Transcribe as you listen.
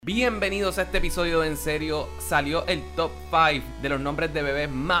Bienvenidos a este episodio de En Serio. Salió el top 5 de los nombres de bebés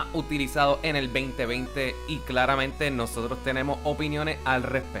más utilizados en el 2020 y claramente nosotros tenemos opiniones al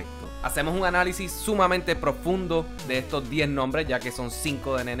respecto. Hacemos un análisis sumamente profundo de estos 10 nombres, ya que son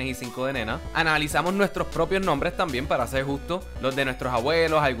 5 de nenes y 5 de nenas. Analizamos nuestros propios nombres también, para ser justo, los de nuestros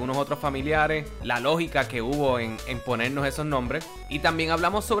abuelos, algunos otros familiares, la lógica que hubo en ponernos esos nombres. Y también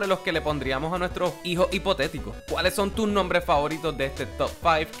hablamos sobre los que le pondríamos a nuestros hijos hipotéticos. ¿Cuáles son tus nombres favoritos de este top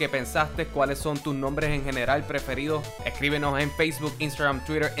 5? ¿Qué pensaste? ¿Cuáles son tus nombres en general preferidos? Escríbenos en Facebook, Instagram,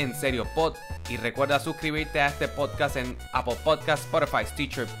 Twitter, En Serio Pod. Y recuerda suscribirte a este podcast en Apple Podcasts, Spotify,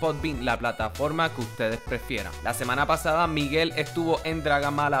 Stitcher, Podbean, la plataforma que ustedes prefieran. La semana pasada Miguel estuvo en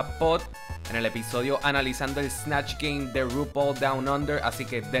Dragamala Pod en el episodio analizando el Snatch Game de RuPaul Down Under, así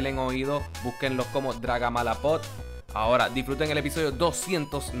que denle oído, búsquenlos como Dragamala Pod. Ahora disfruten el episodio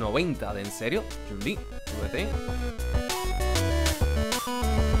 290 de En Serio. Julie, súbete.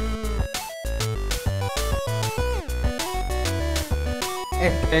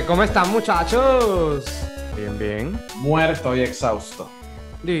 ¿Cómo están, muchachos? Bien, bien. Muerto y exhausto.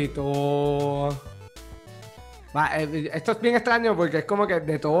 Listo. Esto es bien extraño porque es como que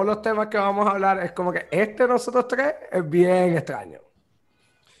de todos los temas que vamos a hablar, es como que nosotros tres es bien extraño.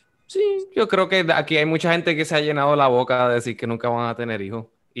 Sí, yo creo que aquí hay mucha gente que se ha llenado la boca de decir que nunca van a tener hijos.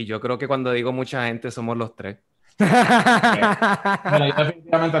 Y yo creo que cuando digo mucha gente somos los tres. Bueno, yo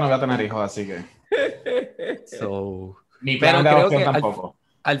definitivamente no voy a tener hijos, así que... Ni plan de adopción tampoco.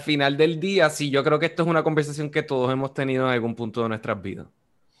 Al final del día, sí, yo creo que esto es una conversación que todos hemos tenido en algún punto de nuestras vidas.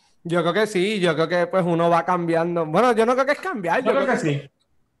 Yo creo que sí, yo creo que pues uno va cambiando. Bueno, yo no creo que es cambiar. Yo creo que sí.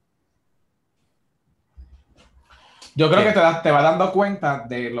 Yo creo que te vas dando cuenta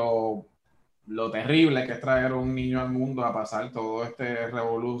de lo terrible que es traer un niño al mundo a pasar todo este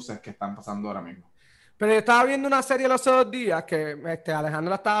revoluces que están pasando ahora mismo. Pero yo estaba viendo una serie los otros días que Alejandro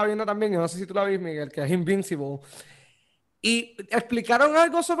la estaba viendo también, yo no sé si tú la viste, Miguel, que es Invincible. Y explicaron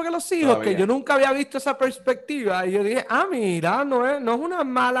algo sobre los hijos que yo nunca había visto esa perspectiva. Y yo dije, mira, no es una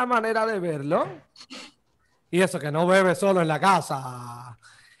mala manera de verlo. Y eso, que no bebe solo en la casa.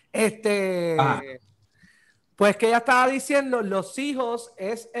 Pues que ella estaba diciendo, los hijos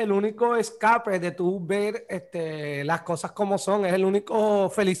es el único escape de tú ver las cosas como son. Es el único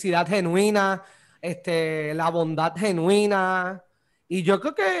felicidad genuina, la bondad genuina. Y yo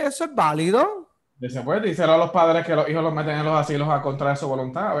creo que eso es válido. Después díselo a los padres que los hijos los meten en los asilos a contra de su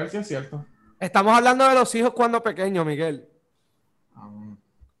voluntad, a ver si es cierto. Estamos hablando de los hijos cuando pequeños, Miguel.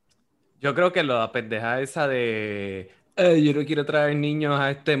 Yo creo que la pendeja esa de yo no quiero traer niños a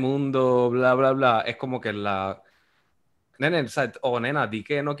este mundo, bla, bla, bla, es como que nene, o nena, di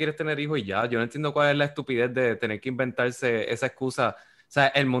que no quieres tener hijos y ya. Yo no entiendo cuál es la estupidez de tener que inventarse esa excusa. O sea,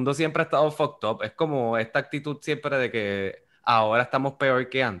 el mundo siempre ha estado fucked up. Es como esta actitud siempre de que ahora estamos peor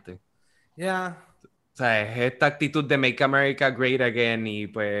que antes. Ya. Yeah. O sea, es esta actitud de Make America Great Again y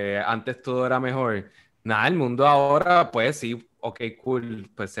pues antes todo era mejor. Nada, el mundo ahora, pues sí, ok,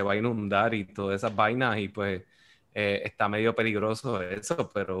 cool, pues se va a inundar y todas esas vainas y pues está medio peligroso eso,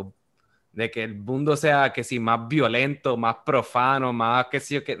 pero de que el mundo sea que sí, más violento, más profano, más que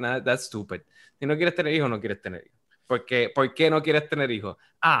sí, que nada, that's stupid. Si no quieres tener hijos, no quieres tener hijos. ¿Por qué no quieres tener hijos?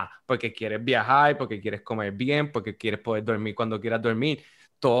 Porque quieres viajar, porque quieres comer bien, porque quieres poder dormir cuando quieras dormir.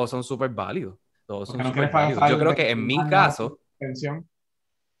 Todos son súper válidos. Todos son súper válidos. Yo creo que en mi caso... Pensión.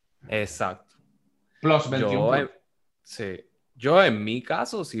 Exacto. Plus 21. Yo en mi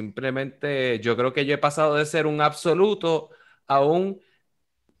caso simplemente, yo creo que yo he pasado de ser un absoluto a un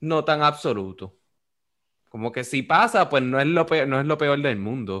no tan absoluto. Como que si pasa, pues no es lo peor del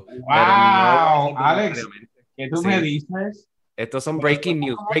mundo. ¡Wow! Pero no Alex, ¿qué tú me dices? Estos son breaking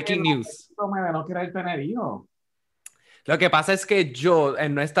news. De no querer tener hijos. Lo que pasa es que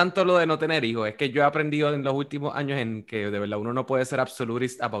no es tanto lo de no tener hijos, es que yo he aprendido en los últimos años en que de verdad uno no puede ser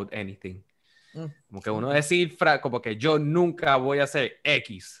absolutist about anything. Como que uno decir, como que yo nunca voy a ser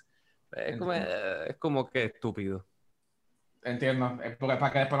X. Es como que estúpido. Entiendo. Porque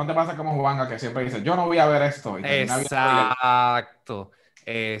para que después no te pase como Juan, que siempre dice, yo no voy a ver esto. Y Exacto.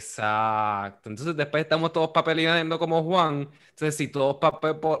 Entonces después estamos todos papeleando como Juan. Entonces si todos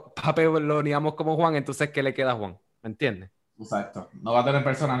papeloneamos como Juan, entonces ¿qué le queda a Juan? ¿Me entiendes? Exacto. No va a tener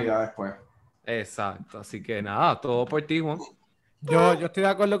personalidad después. Exacto. Así que nada, todo por ti, Juan. Yo estoy de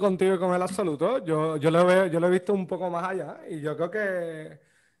acuerdo contigo con el absoluto. Yo lo he visto un poco más allá. Y yo creo que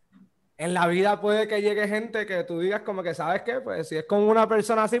en la vida puede que llegue gente que tú digas como que, ¿sabes qué? Pues si es con una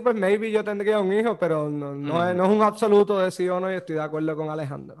persona así, pues maybe yo tendría un hijo, pero no es un absoluto de sí o no, y estoy de acuerdo con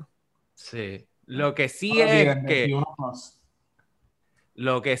Alejandro. Sí. Lo que sí es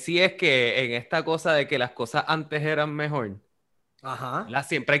que en esta cosa de que las cosas antes eran mejor, Ajá.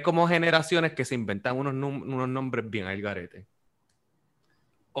 Siempre hay como generaciones que se inventan unos nombres bien al garete.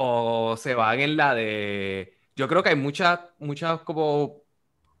 O se van en la de... Yo creo que hay muchas como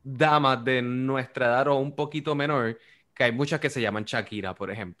damas de nuestra edad o un poquito menor, que hay muchas que se llaman Shakira, por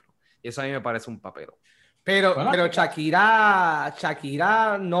ejemplo. Y eso a mí me parece un papero. Pero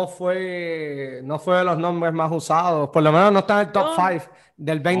Shakira no fue de los nombres más usados. Por lo menos no está en el top No. 5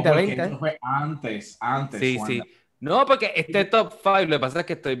 del No, porque 2020. eso fue antes, Sí, Wanda. sí. No, porque este top 5, lo que pasa es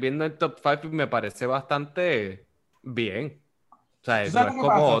que estoy viendo el top 5 y me parece bastante bien. O sea, ¿Tú no sabes es qué como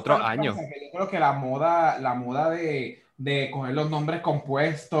pasa? otros ¿Sabes qué años. pasa? Que yo creo que la moda de coger los nombres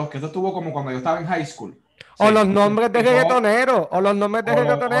compuestos, que eso estuvo como cuando yo estaba en high school. O Sí. los nombres de reggaetoneros. O los nombres de O lo- o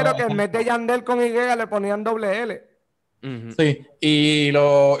reggaetoneros lo- que en vez de Yandel con Y le ponían doble L. Ujú. Sí, y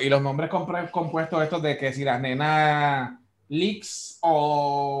los nombres compuestos estos de que si las nenas Leaks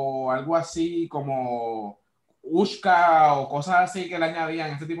o algo así como Ushka o cosas así que le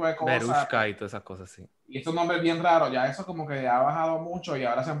añadían, ese tipo de cosas. Verushka y todas esas cosas, sí. Y estos nombres bien raros, ya eso como que ha bajado mucho y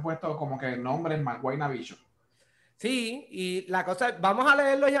ahora se han puesto como que nombres más guaynabichos. Sí, y la cosa es, vamos a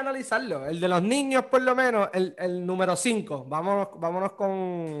leerlo y analizarlo. El de los niños, por lo menos, el número 5. Vámonos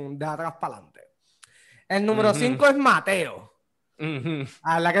con de atrás para adelante. El número Ujú, 5 es Mateo. ujú.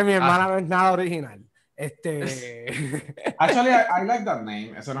 A la que mi hermana Ah, no es nada original. Actually, I like that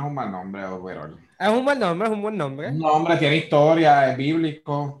name. Eso no es un mal nombre, overall. Es un buen nombre, es un buen nombre. Un nombre, tiene historia, es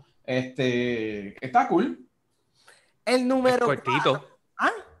bíblico. Está cool. El es número 4. cortito.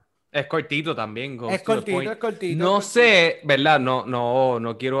 ¿Ah? Es cortito también, Es goes to the cortito, point. es cortito. No Es cortito. sé, ¿verdad?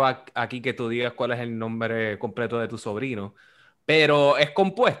 No quiero aquí que tú digas cuál es el nombre completo de tu sobrino, pero es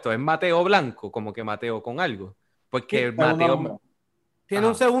compuesto, es Mateo Blanco, como que Mateo con algo. Sí, Porque segundo nombre. Mateo... Tiene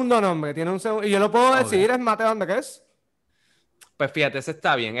un Ajá, segundo nombre, tiene un segundo. Y yo lo puedo decir, ok. es Mateo Andrés. Pues fíjate, ese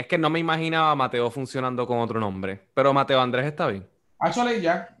está bien. Es que no me imaginaba a Mateo funcionando con otro nombre, pero Mateo Andrés está bien. Actually,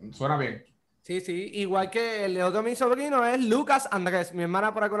 ya, suena bien. Sí, sí. Igual que el de otro de mi sobrino es Lucas Andrés. Mi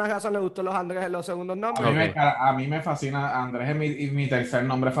hermana por alguna razón le gustó los Andrés en los segundos nombres. Ok. A mí me fascina. Andrés es mi tercer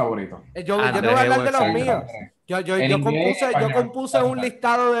nombre favorito. Yo te voy Andrés a es hablar buen de los favorito. míos. Andrés. Yo, En yo inglés y en compuse, yo español. compuse un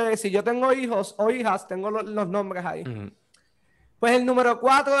listado de si yo tengo hijos o hijas, tengo los nombres ahí. Ujú. Pues el número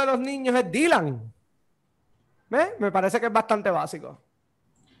 4 de los niños es Dylan. ¿Ves? Me parece que es bastante básico.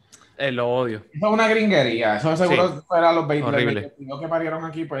 Lo odio. Eso es una gringuería. Eso seguro Sí, fuera los horrible. 22 que parieron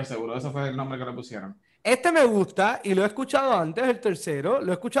aquí, pues seguro ese fue el nombre que le pusieron. Este me gusta y lo he escuchado antes, el tercero.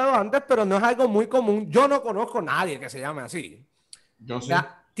 Lo he escuchado antes, pero no es algo muy común. Yo no conozco a nadie que se llame así. Yo sí.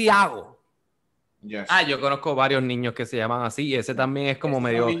 Tiago. Yes. Yo conozco varios niños que se llaman así y ese también es como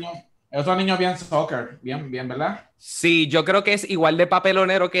medio... Esos niños bien soccer. Bien, bien, ¿verdad? Sí, yo creo que es igual de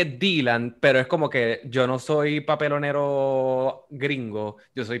papelonero que Dylan, pero es como que yo no soy papelonero gringo,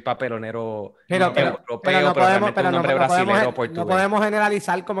 yo soy papelonero europeo, no pero podemos, realmente un nombre brasilero portugués. no podemos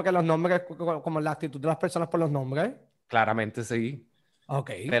generalizar como que los nombres, como la actitud de las personas por los nombres. Claramente sí.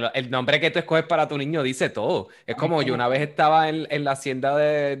 Ok. Pero el nombre que tú escoges para tu niño dice todo. Es como yo una vez estaba en la hacienda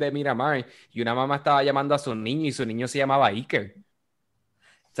de Miramar y una mamá estaba llamando a su niño y su niño se llamaba Iker.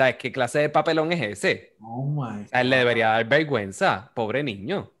 ¿Sabes qué clase de papelón es ese? Oh my O sea, él le God. debería dar vergüenza, pobre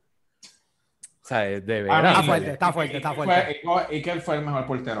niño. O sea, de A veras. mí, Está fuerte. Iker fue el mejor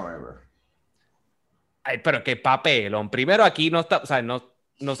portero ever. Ay, pero qué papelón. Primero aquí no está, o sea,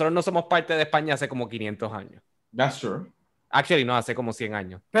 nosotros no somos parte de España hace como 500 años. That's true. Actually, no, hace como 100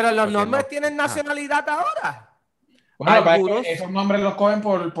 años. Pero los Porque nombres no. tienen Ajá. nacionalidad ahora. Bueno, Algunos- esos nombres los cogen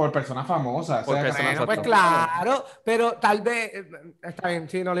por personas famosas. Por o sea, personas Bueno, pues famosas. claro, pero tal vez, está bien,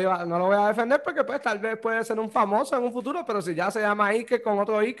 sí, no lo voy a defender porque pues tal vez puede ser un famoso en un futuro, pero si ya se llama Iker con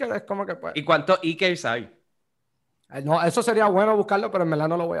otro Iker, es como que pues... ¿Y cuántos Ikers hay? No, eso sería bueno buscarlo, pero en verdad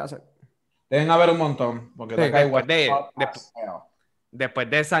no lo voy a hacer. deben haber un montón. Porque Sí, Después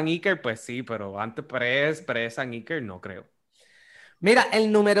de San Iker, pues sí, pero antes pre-San Iker, no creo. Mira,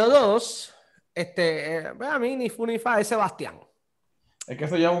 el número 2, a mí ni fu ni fa, es Sebastián. Es que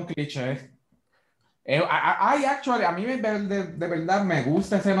eso ya es un cliché. Actually, a mí de verdad me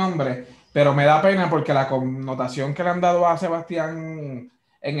gusta ese nombre, pero me da pena porque la connotación que le han dado a Sebastián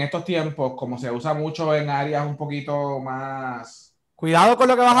en estos tiempos, como se usa mucho en áreas un poquito más Cuidado con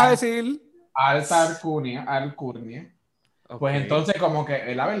lo que vas a decir. alta alcurnia, pues Ok. entonces como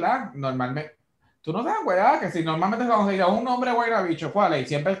que, la verdad, normalmente, tú no te das cuenta que si normalmente cuando se dice un nombre bicho, ¿cuál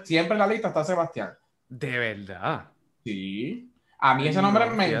es? Y siempre en la lista está Sebastián. De verdad. Sí. A mí ese nombre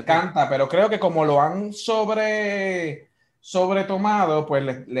No, me fíjate. encanta, pero creo que como lo han sobretomado,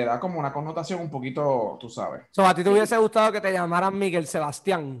 pues le da como una connotación un poquito, tú sabes. So, ¿a ti te hubiese gustado que te llamaran Miguel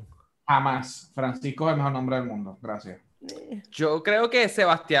Sebastián? Jamás. Francisco es el mejor nombre del mundo. Gracias. Yo creo que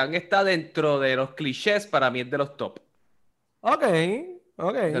Sebastián está dentro de los clichés, para mí es de los top. Ok,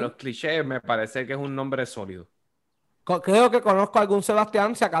 ok. De los clichés, me parece que es un nombre sólido. Creo que conozco a algún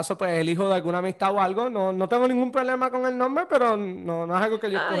Sebastián, si acaso pues el hijo de alguna amistad o algo. No, no tengo ningún problema con el nombre, pero no, no es algo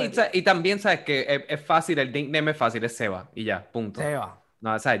que yo escogería. Y también sabes que es fácil, el nickname es fácil, es Seba, y ya, punto. Seba.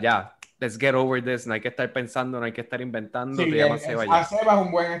 No, o sea, ya, let's get over this, no hay que estar pensando, no hay que estar inventando, te Sí, llamas Seba ya. Seba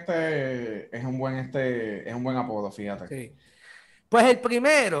es un buen apodo, fíjate. Sí. Pues el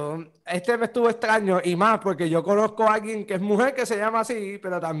primero, este me estuvo extraño y más porque yo conozco a alguien que es mujer que se llama así,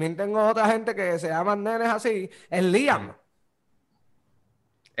 pero también tengo otra gente que se llaman nenes así, es Liam.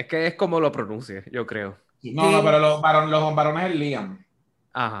 Es que es como lo pronuncie, yo creo. No, no, Sí. pero los varones es Liam.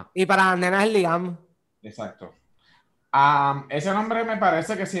 Ajá. Y para las nenas es Liam. Exacto. Ese nombre me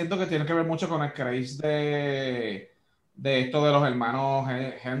parece que siento que tiene que ver mucho con el craze de esto de los hermanos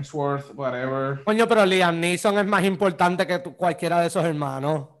Hemsworth, whatever. Coño, pero Liam Neeson es más importante que cualquiera de esos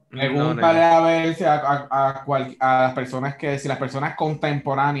hermanos. No, Pregúntale nene. a ver si a las personas si las personas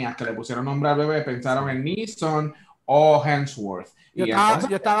contemporáneas que le pusieron nombre al bebé pensaron en Neeson o Hemsworth. Yo Y estaba, entonces,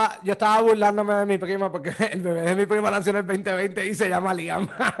 yo estaba, yo estaba burlándome de mi prima porque el bebé de mi prima nació en el 2020 y se llama Liam.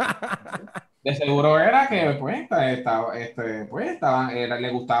 de seguro era que le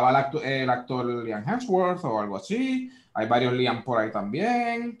gustaba el actor Liam Hemsworth o algo así. Hay varios Liam por ahí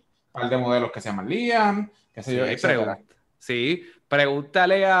también. Un par de modelos que se llaman Liam, qué sé yo, etcétera. Sí,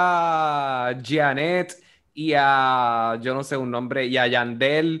 pregúntale a Janet y a, yo no sé un nombre, y a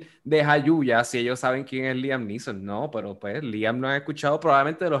Yandel de Jayuya si ellos saben quién es Liam Neeson. No, pero pues Liam no ha escuchado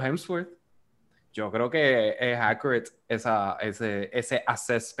probablemente de los Hemsworth. Yo creo que es accurate ese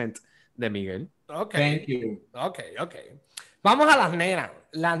assessment de Miguel. Ok, Thank you. ok. Vamos a las nenas.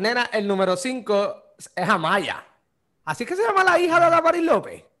 Las nenas, el número 5 es Amaya. Así que se llama la hija de Damaris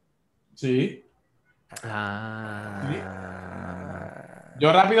López. Sí. Ah.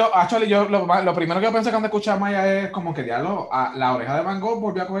 Yo rápido, actually, lo primero que yo pensé cuando escuché a Maya es como que diablo, la oreja de Van Gogh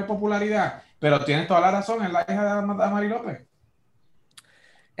volvió a coger popularidad, pero tienes toda la razón, es la hija de Mari López.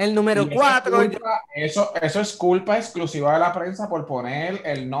 El número Y 4. eso es culpa exclusiva de la prensa por poner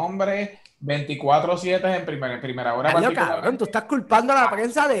el nombre 24/7 en primera hora. Cabrón, tú estás culpando a la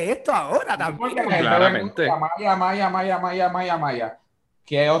prensa de esto ahora también. Claramente. Maya.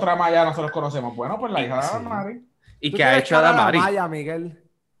 ¿Qué otra Maya nosotros conocemos? Bueno, pues la hija de Adamari. ¿Y Tú qué ha tienes hecho cara de Adamari? Amaya, Miguel.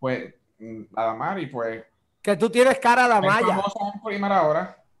 Pues Adamari, pues. Que tú tienes cara de Es Amaya. famosa en primera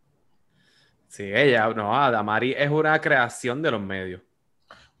hora. Sí, ella, no, Adamari es una creación de los medios.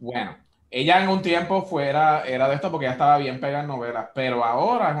 Bueno, ella en un tiempo era de esto porque ya estaba bien pegada en novelas, pero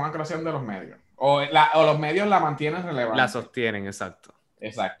ahora es una creación de los medios. O los medios la mantienen relevante. La sostienen, exacto.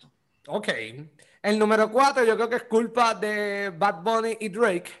 Exacto. Ok. El número 4 yo creo que es culpa de Bad Bunny y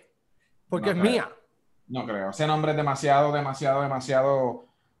Drake, porque No es creo. mía. No creo. Ese nombre es demasiado.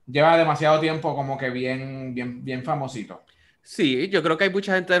 Lleva demasiado tiempo como que bien famosito. Sí, yo creo que hay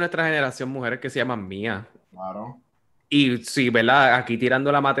mucha gente de nuestra generación, mujeres que se llaman Mía. Claro. Y sí, ¿verdad? Aquí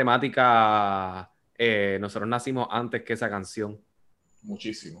tirando la matemática, nosotros nacimos antes que esa canción,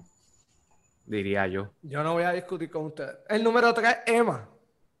 Muchísimo. diría yo. Yo no voy a discutir con ustedes. El número 3, Emma.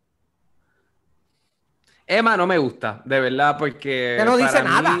 Emma no me gusta, de verdad, porque Que no dice para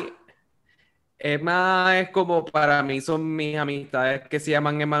nada. mí, Emma es como para mí son mis amistades que se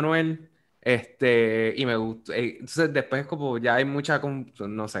llaman Emanuel, y me gusta. Entonces después como ya hay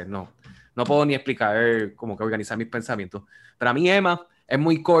no sé, no puedo ni explicar como que organizar mis pensamientos. Para mí Emma es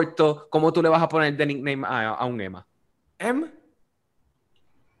muy corto. ¿Cómo tú le vas a poner de nickname a un Emma? Em.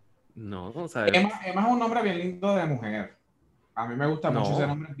 No, o sea, Emma es un nombre bien lindo de mujer. A mí me gusta mucho ese no.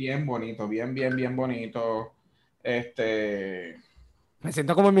 nombre, bien bonito, bien bonito. Me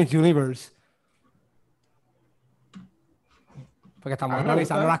siento como en Miss Universe. Porque estamos A mí me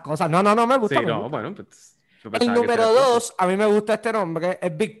analizando gusta. las cosas. No, me gusta. Sí, Me no, gusta. bueno, pues yo El pensaba que número sería corto. 2, a mí me gusta este nombre,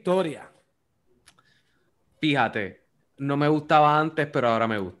 es Victoria. Fíjate, no me gustaba antes, pero ahora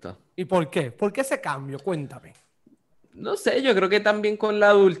me gusta. ¿Y por qué? ¿Por qué ese cambio? Cuéntame. No sé, yo creo que también con la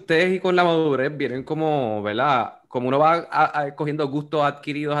adultez y con la madurez vienen como, ¿verdad? Como uno va cogiendo gustos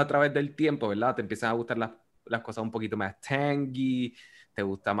adquiridos a través del tiempo, ¿verdad? Te empiezan a gustar las cosas un poquito más tangy, te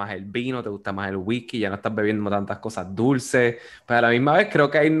gusta más el vino, te gusta más el whisky, ya no estás bebiendo tantas cosas dulces. Pero a la misma vez creo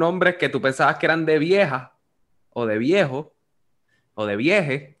que hay nombres que tú pensabas que eran de vieja, o de viejo, o de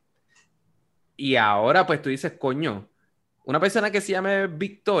vieje, y ahora pues tú dices, coño, una persona que se llame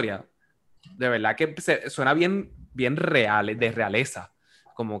Victoria, de verdad que suena bien real, de realeza.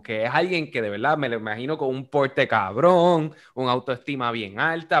 Como que es alguien que de verdad me lo imagino con un porte cabrón, una autoestima bien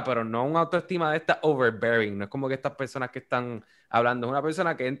alta, pero no una autoestima de esta overbearing. No es como que estas personas que están hablando, es una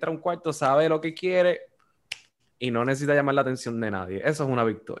persona que entra a un cuarto, sabe lo que quiere y no necesita llamar la atención de nadie. Eso es una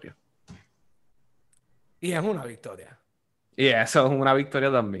victoria. Y es una victoria. Y eso es una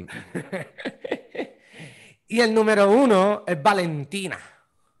victoria también. Y el número 1 es Valentina.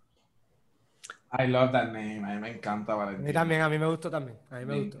 I love that name. A mí me encanta A mí Valentina. también, a mí me gustó también. A mí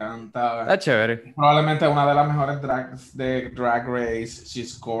me gustó. Encanta. Está chévere. Probablemente una de las mejores drags de Drag Race.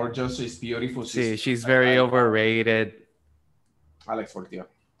 She's gorgeous, she's beautiful. Sí, she's very overrated. Alex Fortier.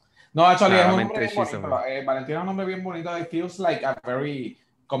 No, actually, es un Claramente nombre bien she's bonito. Valentina es un nombre bien bonito. It feels like a very,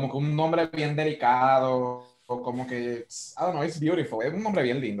 como que un nombre bien delicado. O como que, I don't know, it's beautiful. Es un nombre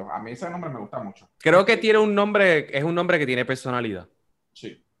bien lindo. A mí ese nombre me gusta mucho. Creo que tiene un nombre, es un nombre que tiene personalidad.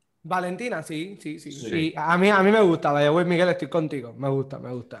 Sí. Valentina, sí. Sí. Y a mí me gusta, vaya, güey, Miguel, estoy contigo. Me gusta.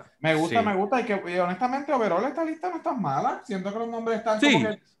 Me gusta. Y honestamente, overall, esta lista no está mala. Siento que los nombres están como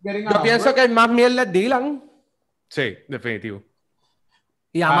que getting Yo pienso que el más mierda es Dylan. Sí, definitivo.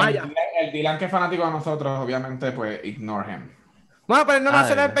 Y Amaya. El Dylan que es fanático de nosotros, obviamente, pues ignore him. Bueno, pero él no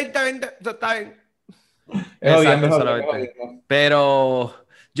nació en el 2020, eso está bien. Exacto, solamente. Pero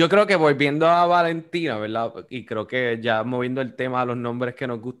yo creo que volviendo a Valentina, ¿verdad? Y creo que ya moviendo el tema a los nombres que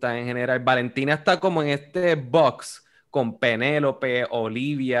nos gustan en general, Valentina está como en este box con Penélope,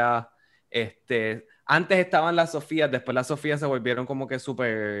 Olivia, antes estaban las Sofías, después las Sofías se volvieron como que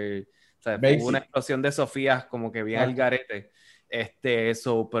súper, o sea, hubo una explosión de Sofías como que bien al garete.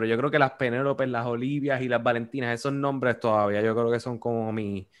 Pero yo creo que las Penélopes, las Olivias y las Valentinas, esos nombres todavía yo creo que son como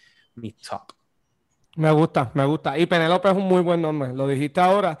mis top. Me gusta. Y Penélope es un muy buen nombre, lo dijiste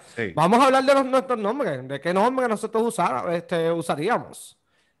ahora. Sí. Vamos a hablar de nuestros nombres, de qué nombre nosotros usaríamos.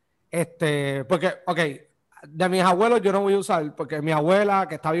 Porque, ok, de mis abuelos yo no voy a usar, porque mi abuela,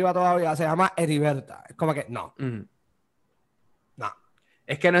 que está viva todavía, se llama Heriberta. Es como que, no. No.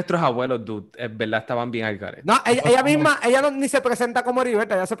 Es que nuestros abuelos, dude, es verdad, estaban bien al garete. No, ella misma, ella no, ni se presenta como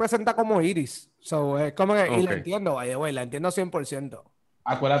Heriberta, ella se presenta como Iris. So, es como que, y la entiendo, güey, la entiendo 100%.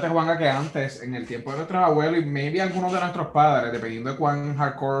 Acuérdate, Juanga, que antes, en el tiempo de nuestros abuelos y maybe algunos de nuestros padres, dependiendo de cuán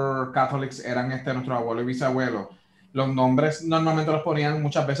hardcore catholics eran nuestros abuelos y bisabuelos, los nombres normalmente los ponían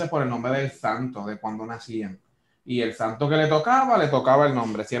muchas veces por el nombre del santo, de cuando nacían. Y el santo que le tocaba el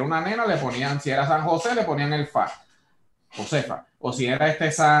nombre. Si era una nena, le ponían, si era San José, le ponían el Fa, Josefa. O si era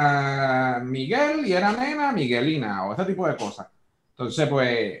San Miguel y era nena, Miguelina, o ese tipo de cosas. Entonces,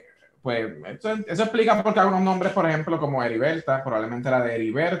 pues eso explica por qué algunos nombres, por ejemplo, como Heriberta, probablemente era de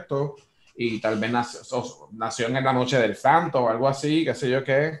Heriberto, y tal vez nació en la noche del santo o algo así, qué sé yo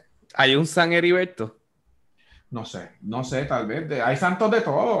qué. ¿Hay un San Heriberto? No sé, tal vez. Hay santos de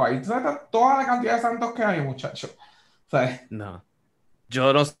todo, hay toda la cantidad de santos que hay, muchachos. No.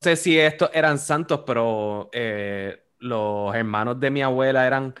 Yo no sé si estos eran santos, pero los hermanos de mi abuela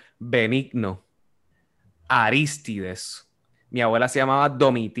eran Benigno, Arístides. Mi abuela se llamaba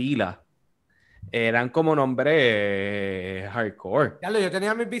Domitila. Eran como nombres hardcore. Yo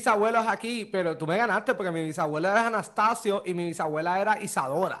tenía a mis bisabuelos aquí, pero tú me ganaste porque mi bisabuelo era Anastasio y mi bisabuela era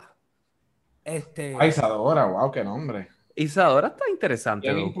Isadora. Isadora, wow, qué nombre. Isadora está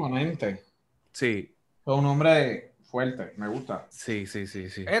interesante. Bien imponente. Sí. Fue un nombre fuerte, me gusta. Sí.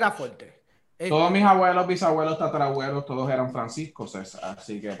 Era fuerte. Todos mis abuelos, bisabuelos, tatarabuelos, todos eran franciscos,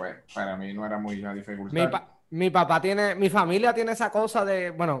 así que pues para mí no era muy la dificultad. Mi familia tiene esa cosa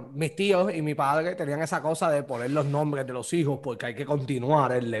de, bueno, mis tíos y mi padre tenían esa cosa de poner los nombres de los hijos porque hay que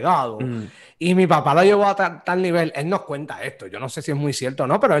continuar el legado. Y mi papá lo llevó a tal nivel, él nos cuenta esto, yo no sé si es muy cierto o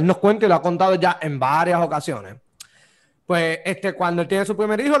no, pero él nos cuenta y lo ha contado ya en varias ocasiones. Pues cuando él tiene su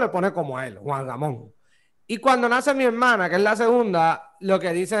primer hijo le pone como él, Juan Ramón. Y cuando nace mi hermana, que es la segunda, lo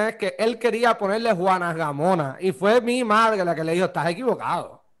que dicen es que él quería ponerle Juana Gamona. Y fue mi madre la que le dijo, estás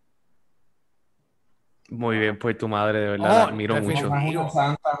equivocado. Muy bien, pues tu madre, de verdad, la admiro mucho. Una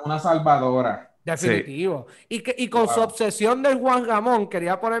santa, una salvadora. Definitivo. Sí. Y con su obsesión del Juan Ramón,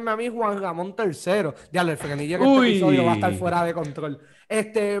 quería ponerme a mí Juan Ramón III. Diablo, el frenillo en este episodio va a estar fuera de control.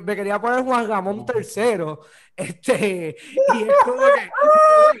 Me quería poner Juan Ramón III. Y es como que...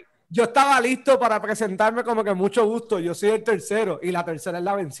 Yo estaba listo para presentarme como que mucho gusto, yo soy el tercero y la tercera es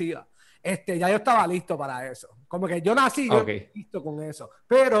la vencida. Ya yo estaba listo para eso. Como que yo nací listo con eso.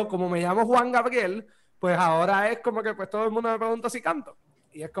 Pero como me llamo Juan Gabriel, pues ahora es como que pues todo el mundo me pregunta si canto.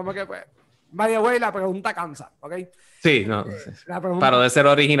 Y es como que pues, by the way, la pregunta cansa, ¿ok? Sí, no. Paró de ser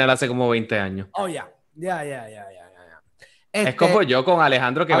original hace como 20 años. Oh, ya. Es como yo con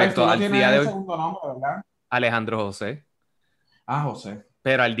Alejandro, que al día de hoy... Nombre, ¿verdad? Alejandro José. José.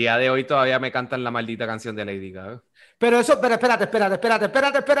 Pero al día de hoy todavía me cantan la maldita canción de Lady Gaga. Pero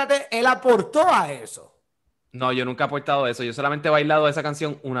espérate. Él aportó a eso. No, yo nunca he aportado eso. Yo solamente he bailado esa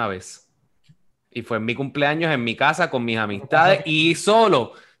canción una vez. Y fue en mi cumpleaños, en mi casa, con mis amistades. Y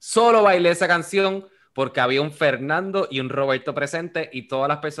solo bailé esa canción porque había un Fernando y un Roberto presentes. Y todas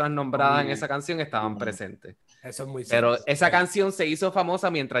las personas nombradas en esa canción estaban presentes. Eso es muy Pero cierto. esa canción se hizo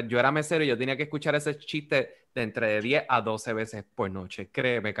famosa mientras yo era mesero y yo tenía que escuchar ese chiste de entre 10 a 12 veces por noche.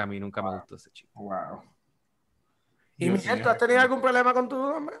 Créeme que a mí nunca me gustó ese chiste. Wow. ¿Y Miguel, tú has tenido algún problema con tu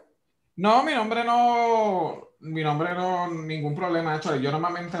nombre? No, mi nombre no, ningún problema. De hecho, yo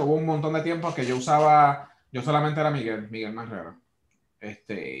normalmente hubo un montón de tiempo que yo solamente era Miguel Marrero.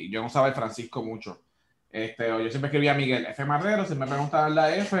 Yo no usaba el Francisco mucho. Yo siempre escribía Miguel F. Marrero, siempre me preguntaba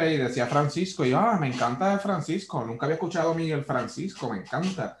la F y decía Francisco. Y yo, me encanta el Francisco. Nunca había escuchado Miguel Francisco, me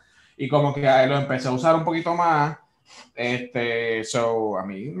encanta. Y como que lo empecé a usar un poquito más. A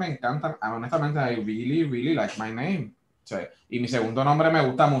mí me encanta. Honestamente, I really, really like my name. O sea, y mi segundo nombre me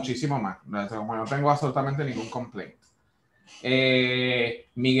gusta muchísimo más. Como no tengo absolutamente ningún complaint.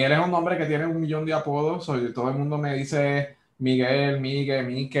 Miguel es un nombre que tiene 1 millón de apodos. Todo el mundo me dice Miguel,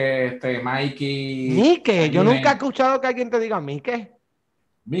 Mike, Mikey. Mike, yo nunca he escuchado que alguien te diga Mike.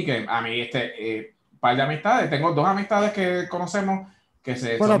 Mike, a mí, par de amistades. Tengo 2 amistades que conocemos que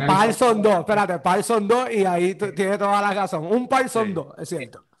se. Bueno, par son 2, espérate, par son 2 y ahí tiene toda la razón. Un par son 2, es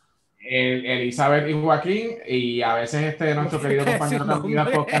cierto. Elizabeth y Joaquín, y a veces nuestro querido compañero también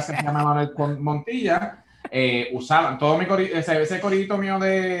del podcast se llama Manuel Montilla, usaban todo ese corillito mío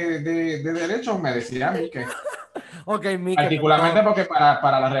de derecho me decía Mike. Okay, Mike, particularmente porque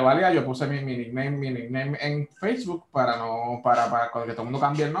para la revalida yo puse mi nickname en Facebook para que todo el mundo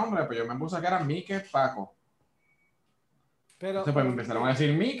cambie el nombre, pues yo me puse que era Mike Paco. Entonces pues me empezaron a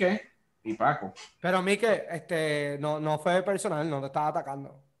decir Mike y Paco. Pero Mike, no fue personal, no te estaba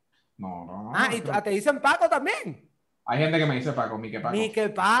atacando. No. ¿Y te dicen Paco también? Hay gente que me dice Paco, Mike Paco. Mike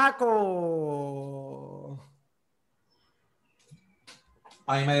Paco.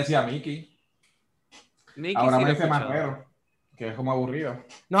 A mí me decía Mickey. Ahora me dice Marrero, que es como aburrido.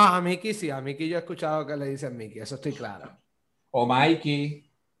 No, a Mickey sí, a Mickey yo he escuchado que le dicen Mickey, eso estoy claro. O Mikey.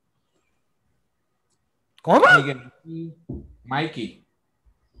 ¿Cómo?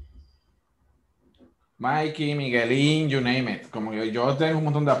 Mikey, Miguelín, you name it. Como yo tengo un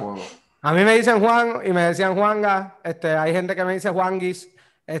montón de apodos. A mí me dicen Juan y me decían Juanga. Hay gente que me dice Juanguis.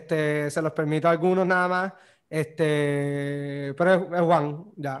 Se los permito a algunos nada más. Pero es Juan,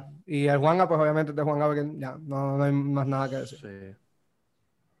 ya. Y el Juanga, pues obviamente es de Juanga, porque ya, no hay más nada que decir. Sí.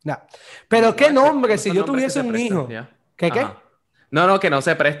 Ya. Pero qué nombre, si yo tuviese un hijo. ¿Qué? No, que no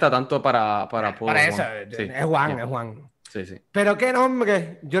se presta tanto para apodos. Para eso, sí. Es Juan. Sí. Pero qué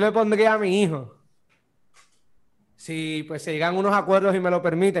nombre yo le pondría a mi hijo. Si pues se llegan unos acuerdos y me lo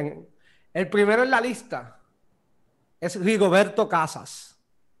permiten. El primero en la lista es Rigoberto Casas.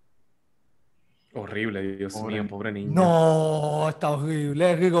 Horrible, Dios mío, pobre niño. No, está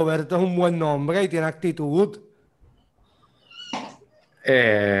horrible. Rigoberto es un buen nombre y tiene actitud.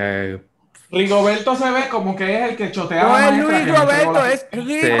 Rigoberto se ve como que es el que chotea. No es Luis Roberto, es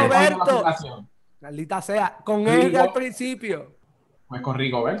Rigoberto. Maldita sea, con él al principio. Pues con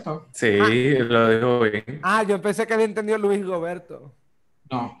Rigoberto. Sí, lo dijo bien. Yo pensé que había entendido Luis Roberto.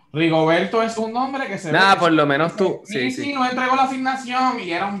 No, Rigoberto es un nombre que se ve. Por lo menos tú. Sí, no entregó la asignación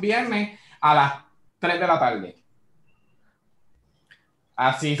y era un viernes a las 3 de la tarde.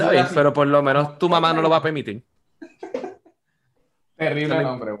 Así. Está bien, pero por lo menos tu mamá no lo va a permitir. Terrible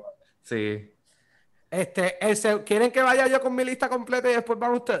nombre, güey. Sí. ¿Quieren que vaya yo con mi lista completa y después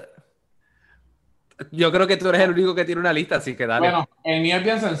van ustedes? Yo creo que tú eres el único que tiene una lista, así que dale. Bueno, el mío es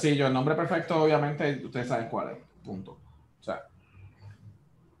bien sencillo. El nombre perfecto, obviamente, ustedes saben cuál es. Punto. O sea.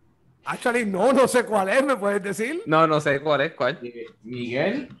 Actually, no sé cuál es, ¿me puedes decir? No sé cuál es, ¿cuál?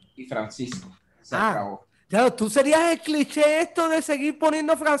 Miguel y Francisco. Se acabó. Claro, ¿tú serías el cliché esto de seguir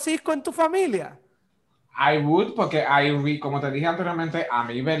poniendo Francisco en tu familia? I would, porque como te dije anteriormente, a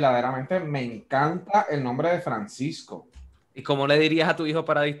mí verdaderamente me encanta el nombre de Francisco. ¿Y cómo le dirías a tu hijo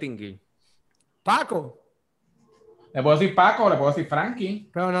para distinguir? Paco. Le puedo decir Paco, le puedo decir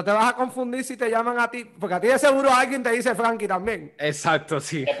Frankie. Pero no te vas a confundir si te llaman a ti, porque a ti de seguro alguien te dice Frankie también. Exacto,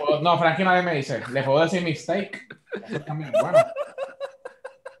 sí. No, Frankie nadie me dice. Le puedo decir Mistake. Eso también es bueno.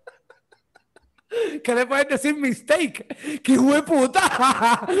 ¿Qué le puedes decir Mistake? ¡Qué hijo de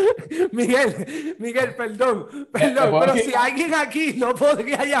puta! Miguel, perdón, pero si alguien aquí no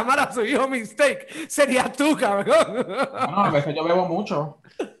podría llamar a su hijo Mistake, sería tú, cabrón. No, a veces yo bebo mucho.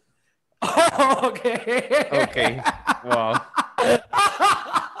 Ok. Wow.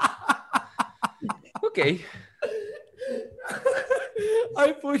 Ok.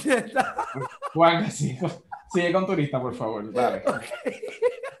 Ay, puñeta. Juan, sigue con tu lista, por favor. Dale. Okay.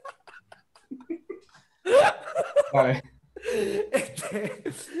 Dale.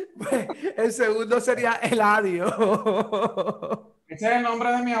 El segundo sería Eladio. Ese es el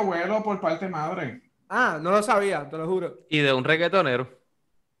nombre de mi abuelo por parte madre. No lo sabía, te lo juro. ¿Y de un reggaetonero?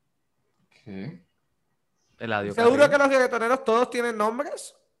 ¿Qué? Eladio ¿Seguro Carrión. que los reggaetoneros todos tienen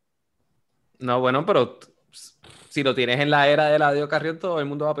nombres? No, bueno, pero si lo tienes en la era de Eladio Carrión, todo el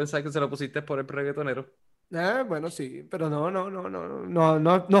mundo va a pensar que se lo pusiste por el reggaetonero. Bueno, sí, pero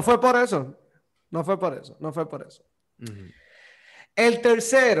no fue por eso. No fue por eso, no fue por eso. El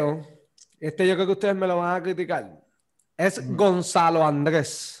tercero, yo creo que ustedes me lo van a criticar, es Gonzalo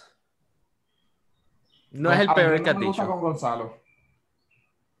Andrés. No es el peor que has me gusta dicho. con Gonzalo.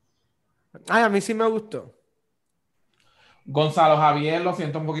 Ay, a mí sí me gustó. Gonzalo Javier lo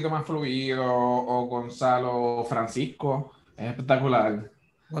siento un poquito más fluido, o Gonzalo Francisco, es espectacular.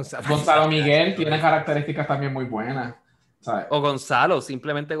 Gonzalo Miguel tiene características también muy buenas, ¿sabes? O Gonzalo,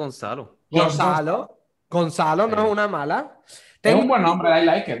 simplemente Gonzalo. Gonzalo no es una mala. Es un buen nombre, I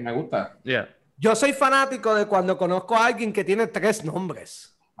like it, me gusta. Yeah. Yo soy fanático de cuando conozco a alguien que tiene 3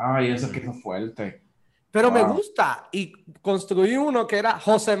 nombres. Ay, eso es que es fuerte. Pero Wow. me gusta. Y construí uno que era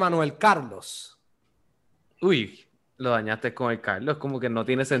José Manuel Carlos. Uy, lo dañaste con el Carlos. Como que no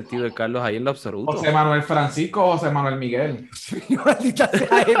tiene sentido el Carlos ahí en lo absoluto. José Manuel Francisco o José Manuel Miguel. Maldita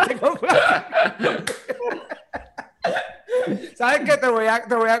sea gente con... ¿Sabes qué? Te voy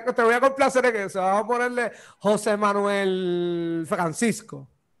a complacer en eso. Vamos a ponerle José Manuel Francisco.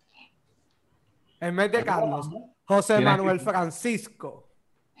 En vez de Carlos. José Manuel Francisco.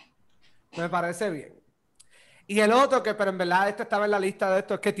 Me parece bien. Y el otro que, pero en verdad este estaba en la lista de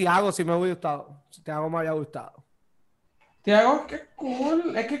esto, es que Tiago sí me hubiera gustado. Tiago me había gustado. Tiago, qué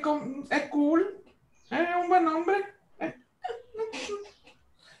cool. Es cool. Es un buen nombre.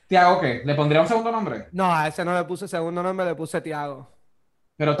 ¿Tiago qué? ¿Le pondría un segundo nombre? No, a ese no le puse segundo nombre, le puse Tiago.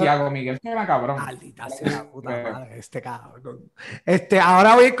 Pero Tiago Miguel, que era cabrón. Maldita sea, puta madre, este cabrón.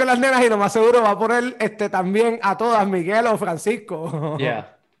 Ahora voy a ir con las nenas y lo más seguro va a poner también a todas, Miguel o Francisco.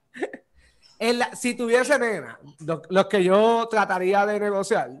 Yeah. Si tuviese nena, los que yo trataría de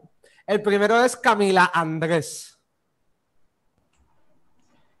negociar, el primero es Camila Andrés.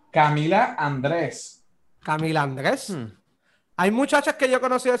 Camila Andrés. Camila Andrés. Hay muchachas que yo he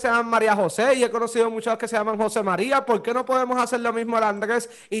conocido que se llaman María José y he conocido muchachos que se llaman José María. ¿Por qué no podemos hacer lo mismo al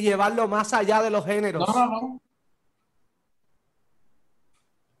Andrés y llevarlo más allá de los géneros? No.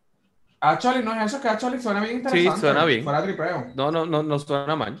 Actually, no es eso, que actually suena bien interesante. Sí, suena bien. Fuera tripeo. No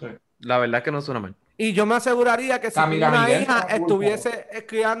suena mal. Sí. La verdad es que no suena mal. Y yo me aseguraría que si Camila una Miguel hija estuviese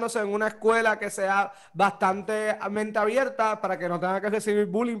criándose en una escuela que sea bastante mente abierta para que no tenga que recibir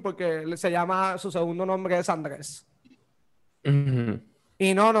bullying porque se llama, su segundo nombre es Andrés.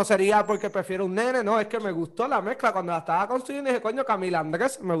 Y no sería porque prefiero un nene, no, es que me gustó la mezcla. Cuando la estaba construyendo dije, coño, Camila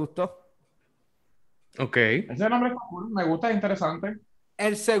Andrés, me gustó. Ok. Ese nombre está cool, me gusta, es interesante.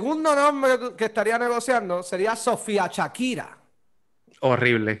 El segundo nombre que estaría negociando sería Sofía Shakira.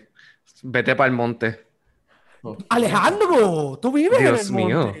 Horrible. Vete para el monte. Alejandro, tú vives Dios en el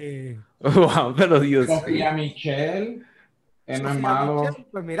mío. monte. Wow, pero Dios Sofía mío. Michelle. No es Sofía malo. Michelle,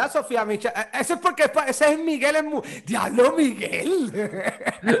 pues mira, Sofía Michelle. Ese es porque ese es Miguel. Diablo, Miguel.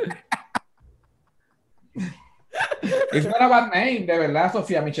 Es una bad name, de verdad.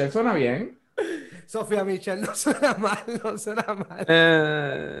 Sofía Michelle suena bien. Sofía Michelle no suena mal, no suena mal.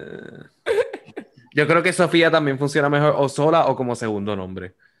 Yo creo que Sofía también funciona mejor o sola o como segundo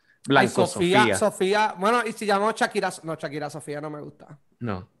nombre. Blanco. Ay, Sofía. Bueno, y si llamó Shakira. No, Shakira Sofía no me gusta.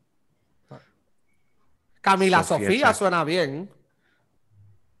 No. Camila Sofía suena bien.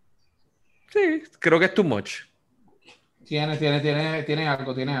 Sí, creo que es too much. Tiene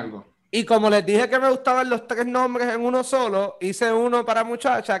algo. Y como les dije que me gustaban los 3 nombres en uno solo, hice uno para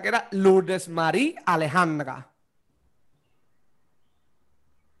muchacha que era Lourdes Marie Alejandra.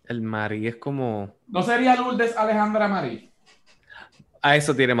 El Mari es como... ¿No sería Lourdes Alejandra Marí? A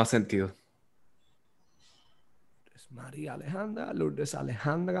eso tiene más sentido. Lourdes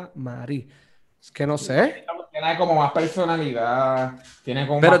Alejandra Marie. Es que no sé. Tiene como más personalidad.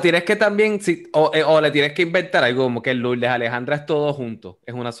 Pero tienes que también, o le tienes que inventar algo como que Lourdes Alejandra es todo junto,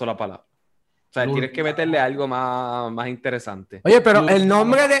 es una sola palabra. O sea, tienes que meterle algo más interesante. Oye, pero el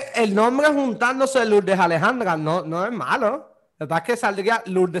nombre juntándose de Lourdes Alejandra no es malo. La verdad es que saldría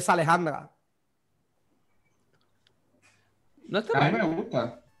Lourdes Alejandra. No está A mí mal. me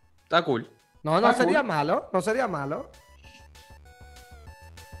gusta. Está cool. No sería malo. No sería malo.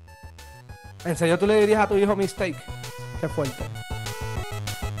 ¿En serio tú le dirías a tu hijo mistake? Qué fuerte.